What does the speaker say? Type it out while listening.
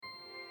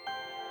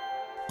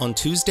On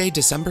Tuesday,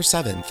 December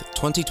 7th,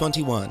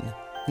 2021,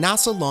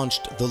 NASA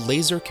launched the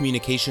Laser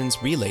Communications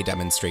Relay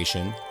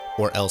Demonstration,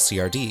 or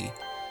LCRD,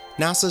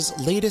 NASA's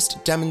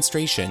latest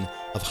demonstration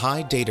of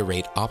high data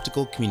rate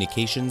optical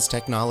communications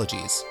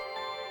technologies.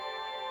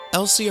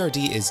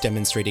 LCRD is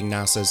demonstrating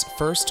NASA's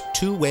first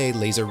two-way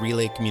laser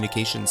relay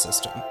communication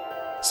system,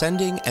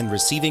 sending and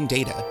receiving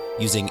data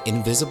using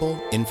invisible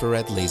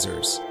infrared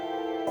lasers.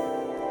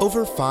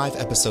 Over 5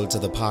 episodes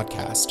of the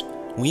podcast,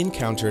 we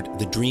encountered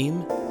the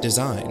dream,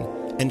 design,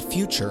 and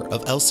future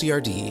of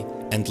LCRD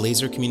and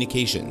laser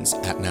communications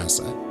at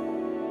NASA.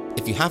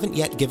 If you haven't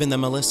yet given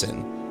them a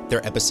listen,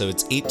 they're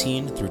episodes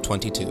 18 through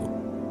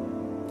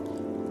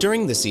 22.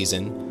 During the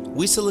season,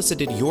 we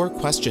solicited your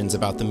questions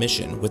about the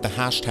mission with the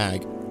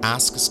hashtag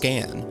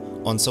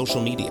AskScan on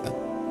social media.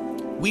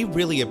 We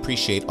really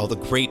appreciate all the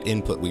great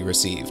input we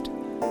received.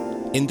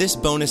 In this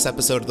bonus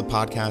episode of the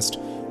podcast,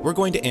 we're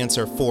going to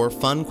answer 4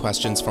 fun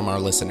questions from our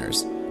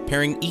listeners,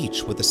 pairing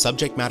each with a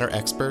subject matter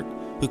expert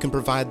who can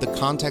provide the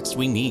context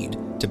we need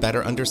to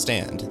better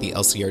understand the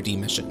LCRD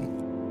mission.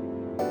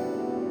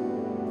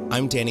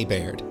 I'm Danny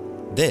Baird.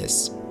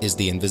 This is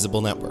the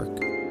Invisible Network.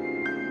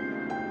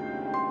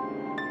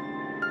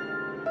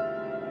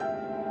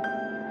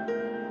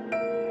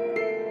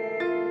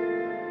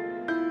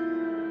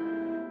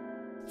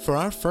 For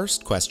our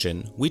first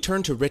question, we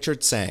turn to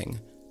Richard Tsang,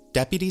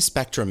 Deputy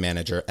Spectrum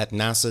Manager at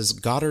NASA's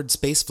Goddard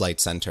Space Flight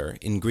Center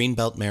in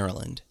Greenbelt,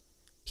 Maryland.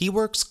 He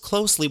works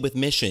closely with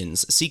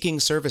missions seeking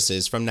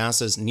services from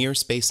NASA's Near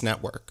Space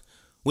Network,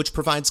 which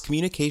provides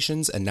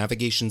communications and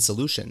navigation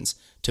solutions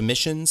to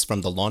missions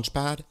from the launch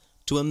pad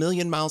to 1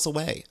 million miles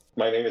away.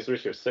 My name is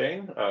Richard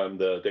Tsang. I'm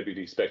the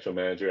Deputy Spectrum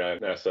Manager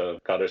at NASA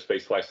Goddard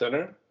Space Flight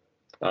Center.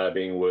 I've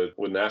been with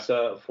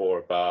NASA for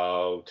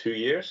about 2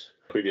 years.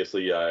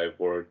 Previously, I've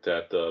worked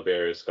at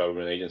various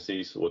government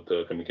agencies with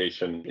the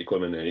communication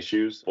equipment and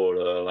issues for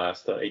the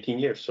last 18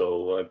 years.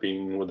 So I've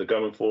been with the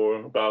government for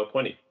about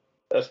 20.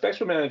 A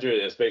spectrum manager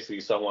is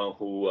basically someone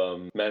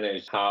who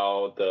manages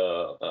how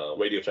the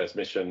radio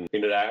transmission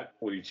interact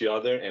with each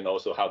other and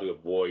also how to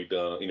avoid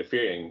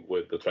interfering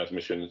with the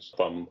transmissions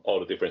from all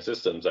the different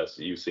systems that's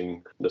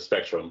using the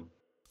spectrum.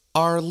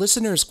 Our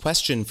listener's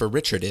question for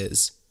Richard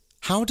is,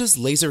 how does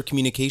laser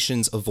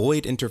communications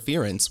avoid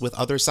interference with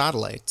other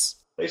satellites?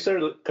 Laser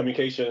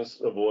communications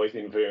avoid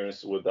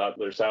interference with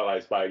other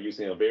satellites by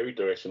using a very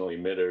directional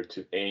emitter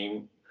to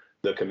aim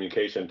the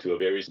communication to a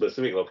very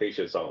specific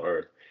locations on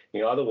Earth.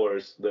 In other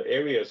words, the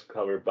areas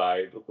covered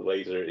by the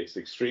laser is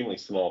extremely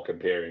small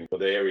comparing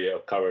with the area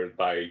covered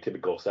by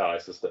typical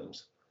satellite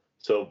systems.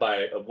 So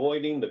by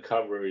avoiding the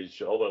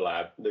coverage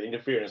overlap, the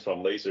interference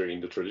from laser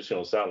in the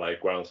traditional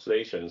satellite ground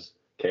stations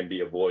can be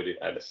avoided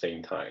at the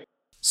same time.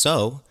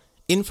 So,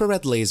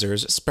 infrared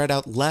lasers spread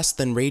out less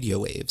than radio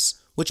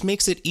waves, which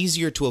makes it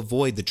easier to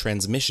avoid the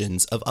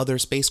transmissions of other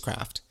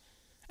spacecraft.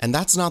 And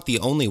that's not the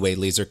only way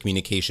laser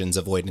communications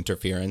avoid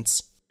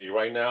interference.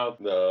 Right now,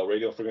 the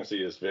radio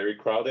frequency is very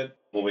crowded.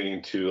 Moving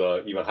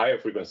into even higher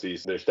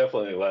frequencies, there's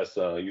definitely less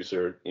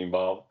user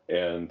involved,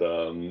 and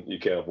you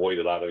can avoid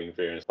a lot of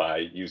interference by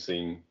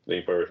using the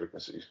infrared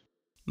frequencies.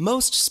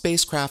 Most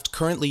spacecraft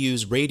currently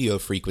use radio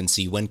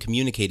frequency when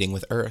communicating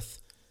with Earth.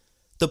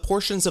 The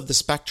portions of the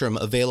spectrum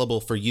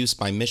available for use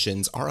by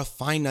missions are a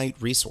finite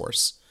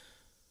resource.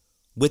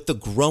 With the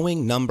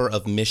growing number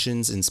of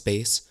missions in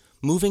space,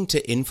 moving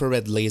to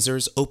infrared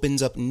lasers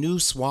opens up new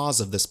swaths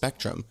of the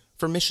spectrum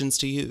for missions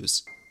to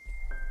use.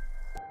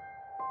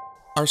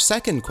 Our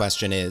second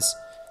question is,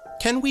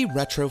 can we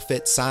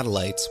retrofit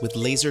satellites with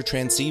laser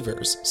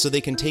transceivers so they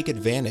can take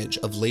advantage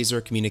of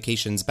laser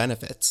communications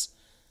benefits?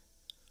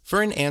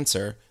 For an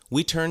answer,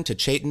 we turn to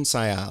Chetan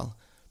Sayal,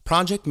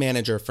 Project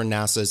Manager for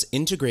NASA's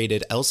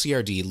Integrated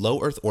LCRD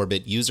Low Earth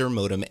Orbit User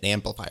Modem and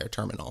Amplifier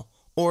Terminal,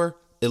 or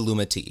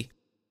ILLUMA-T.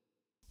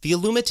 The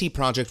ILLUMA-T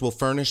project will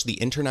furnish the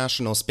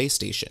International Space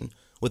Station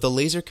with a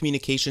laser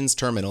communications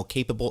terminal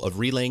capable of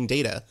relaying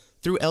data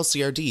through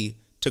LCRD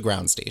to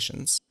ground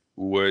stations.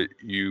 What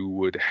you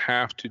would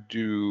have to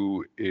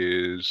do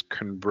is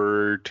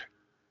convert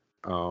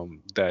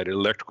that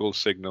electrical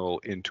signal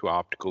into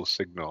optical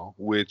signal,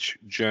 which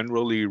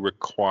generally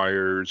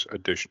requires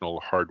additional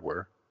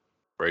hardware,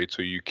 right?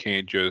 So you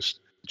can't just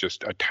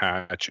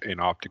attach an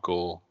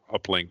optical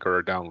uplink or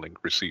a downlink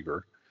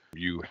receiver.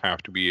 You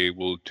have to be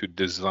able to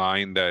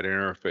design that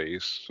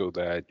interface so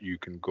that you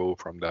can go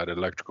from that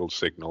electrical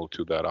signal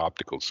to that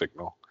optical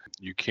signal.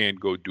 You can't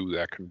go do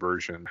that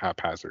conversion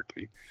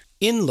haphazardly.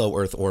 In low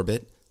Earth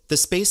orbit, the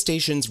space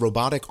station's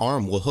robotic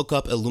arm will hook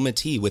up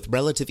ILLUMA-T with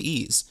relative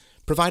ease,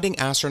 providing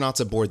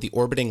astronauts aboard the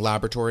orbiting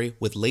laboratory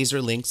with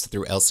laser links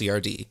through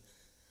LCRD.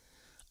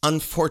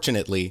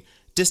 Unfortunately,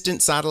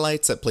 distant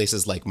satellites at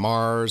places like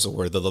Mars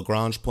or the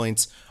Lagrange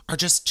points are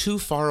just too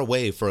far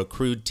away for a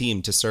crewed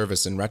team to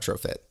service and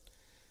retrofit.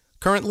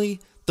 Currently,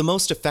 the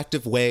most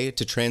effective way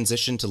to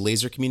transition to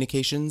laser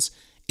communications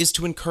is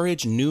to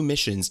encourage new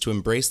missions to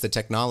embrace the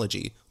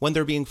technology when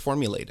they're being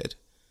formulated.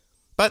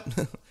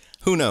 But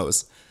who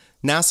knows?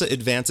 NASA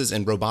advances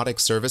in robotic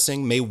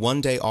servicing may one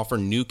day offer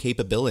new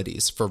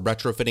capabilities for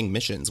retrofitting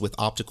missions with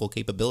optical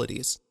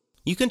capabilities.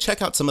 You can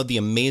check out some of the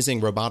amazing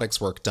robotics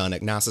work done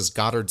at NASA's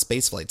Goddard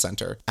Space Flight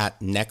Center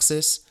at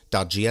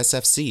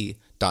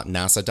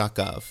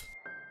nexus.gsfc.nasa.gov.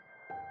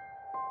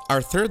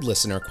 Our third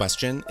listener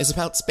question is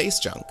about space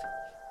junk.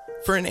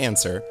 For an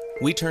answer,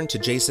 we turn to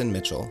Jason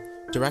Mitchell,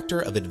 Director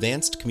of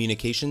Advanced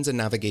Communications and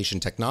Navigation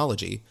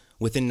Technology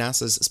within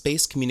NASA's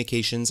Space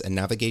Communications and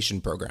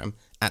Navigation Program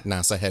at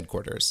NASA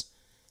headquarters.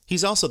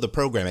 He's also the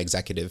Program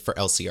Executive for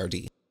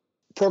LCRD.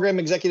 Program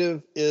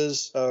Executive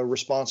is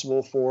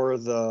responsible for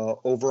the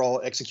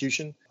overall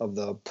execution of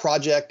the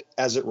project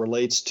as it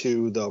relates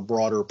to the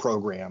broader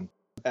program.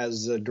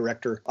 As a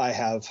director, I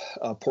have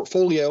a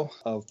portfolio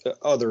of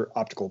other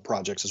optical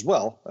projects as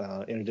well,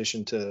 in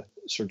addition to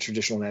sort of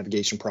traditional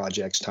navigation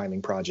projects,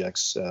 timing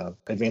projects,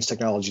 advanced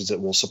technologies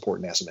that will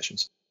support NASA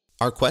missions.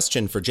 Our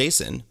question for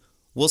Jason: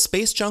 will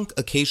space junk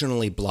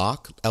occasionally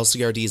block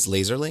LCRD's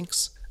laser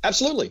links?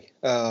 Absolutely.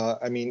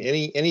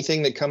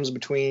 Anything that comes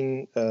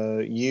between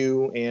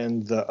you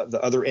and the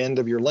other end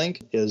of your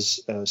link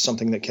is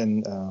something that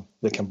can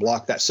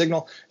block that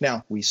signal.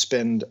 Now, we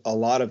spend a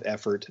lot of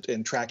effort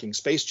in tracking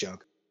space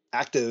junk.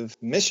 Active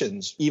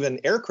missions, even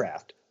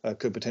aircraft,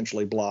 could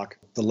potentially block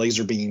the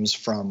laser beams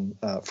from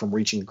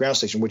reaching the ground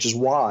station, which is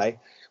why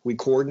we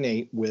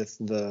coordinate with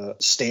the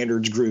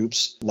standards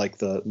groups like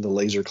the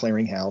Laser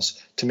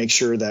Clearinghouse to make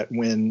sure that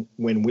when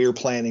we're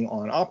planning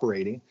on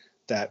operating,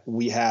 that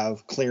we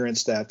have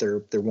clearance that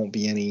there won't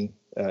be any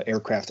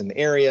aircraft in the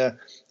area,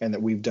 and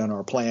that we've done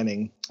our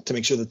planning to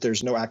make sure that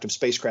there's no active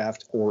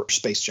spacecraft or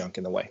space junk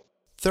in the way.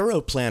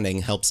 Thorough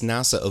planning helps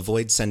NASA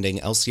avoid sending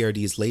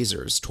LCRD's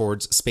lasers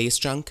towards space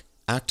junk,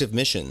 active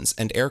missions,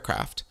 and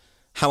aircraft.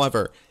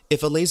 However,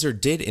 if a laser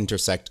did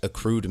intersect a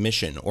crewed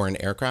mission or an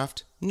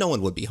aircraft, no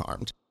one would be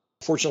harmed.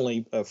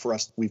 Fortunately for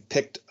us, we've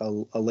picked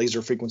a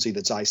laser frequency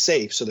that's eye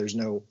safe, so there's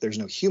no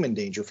human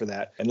danger for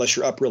that unless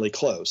you're up really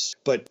close.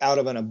 But out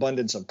of an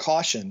abundance of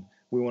caution,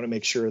 we want to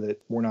make sure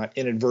that we're not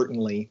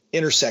inadvertently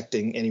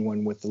intersecting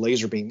anyone with the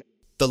laser beam.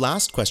 The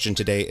last question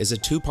today is a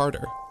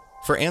two-parter.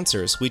 For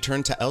answers, we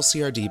turn to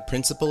LCRD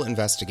Principal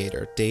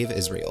Investigator Dave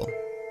Israel.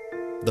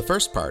 The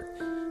first part: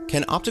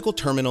 can optical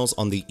terminals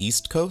on the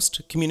East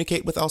Coast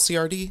communicate with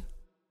LCRD?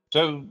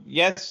 So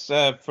yes,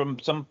 from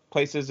some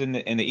places in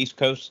the East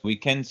Coast, we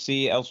can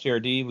see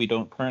LCRD. We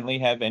don't currently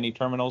have any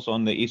terminals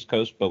on the East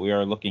Coast, but we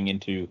are looking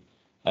into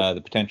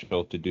the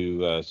potential to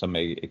do some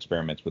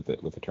experiments with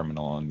a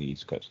terminal on the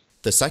East Coast.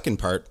 The second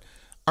part: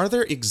 are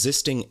there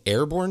existing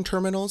airborne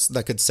terminals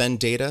that could send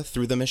data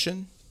through the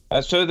mission?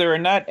 So there are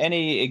not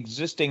any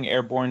existing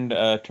airborne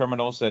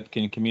terminals that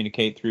can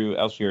communicate through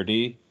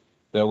LCRD,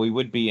 though we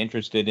would be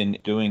interested in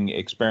doing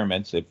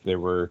experiments if there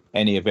were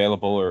any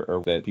available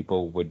or that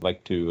people would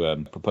like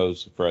to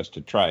propose for us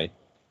to try.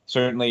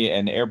 Certainly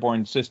an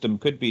airborne system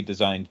could be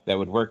designed that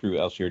would work through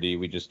LCRD.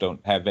 We just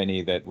don't have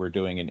any that we're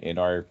doing in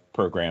our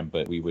program,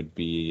 but we would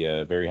be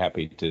very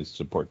happy to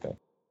support that.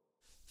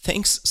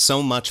 Thanks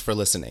so much for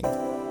listening.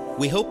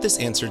 We hope this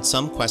answered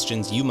some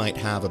questions you might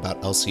have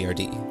about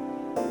LCRD.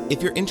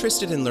 If you're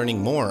interested in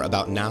learning more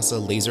about NASA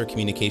laser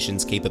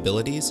communications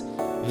capabilities,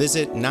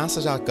 visit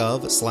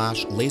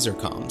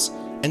nasa.gov/lasercoms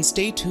and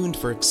stay tuned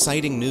for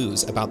exciting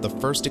news about the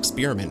first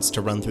experiments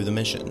to run through the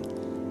mission.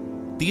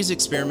 These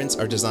experiments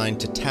are designed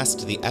to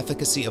test the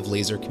efficacy of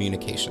laser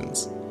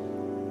communications.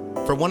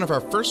 For one of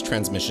our first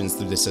transmissions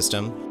through the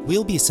system,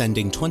 we'll be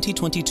sending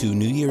 2022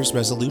 New Year's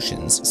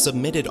resolutions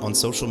submitted on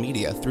social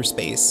media through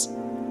space.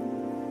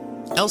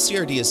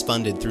 LCRD is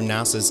funded through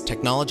NASA's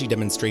Technology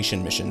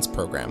Demonstration Missions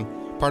program,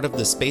 part of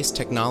the Space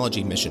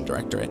Technology Mission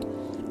Directorate,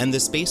 and the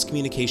Space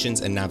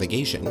Communications and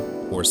Navigation,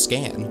 or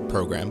SCAN,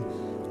 program,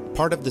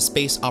 part of the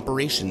Space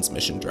Operations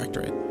Mission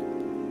Directorate.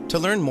 To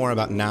learn more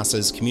about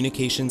NASA's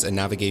Communications and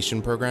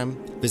Navigation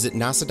program, visit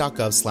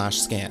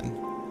nasa.gov/scan.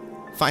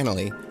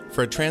 Finally,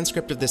 for a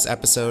transcript of this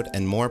episode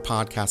and more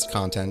podcast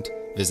content,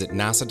 visit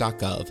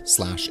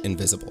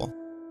nasa.gov/invisible.